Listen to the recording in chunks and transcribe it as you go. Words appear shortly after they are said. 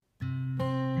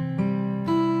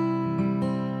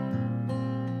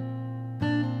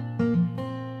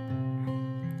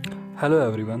Hello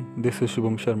everyone, this is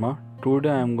Shubham Sharma. Today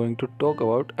I am going to talk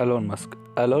about Elon Musk.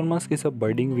 Elon Musk is a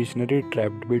budding visionary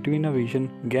trapped between a vision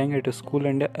gang at a school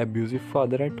and an abusive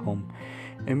father at home.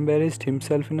 Embarrassed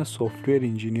himself in a software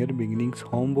engineer beginnings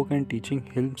homebook and teaching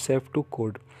himself to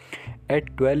code.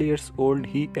 At 12 years old,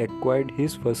 he acquired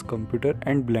his first computer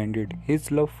and blended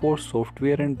his love for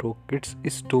software and rockets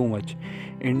is too much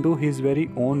into his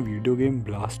very own video game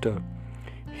Blaster.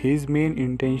 His main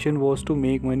intention was to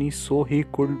make money so he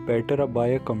could better buy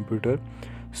a computer.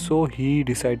 So he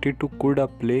decided to could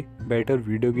play better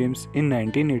video games. In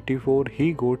 1984,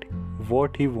 he got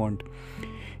what he wanted.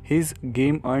 His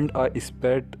game earned a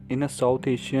spot in a South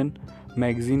Asian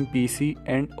magazine PC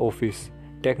and Office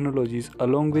Technologies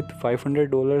along with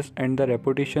 $500 and the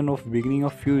reputation of beginning a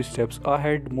few steps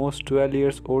ahead most 12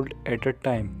 years old at a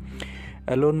time.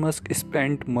 Elon Musk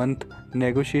spent months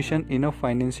negotiation in a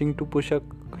financing to push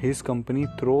his company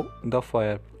through the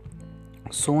fire.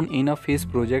 Soon enough, his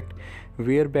project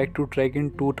were back to track in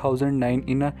 2009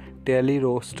 in a tele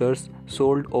roasters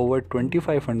sold over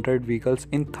 2,500 vehicles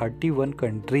in 31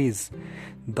 countries.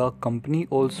 The company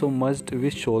also merged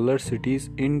with Solar Cities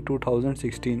in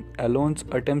 2016. Elon's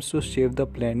attempts to save the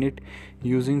planet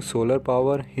using solar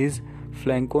power, his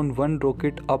Falcon 1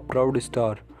 rocket a proud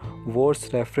star. Wars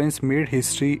reference made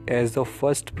history as the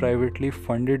first privately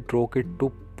funded rocket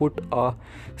to put a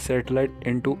satellite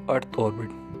into Earth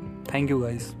orbit. Thank you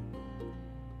guys.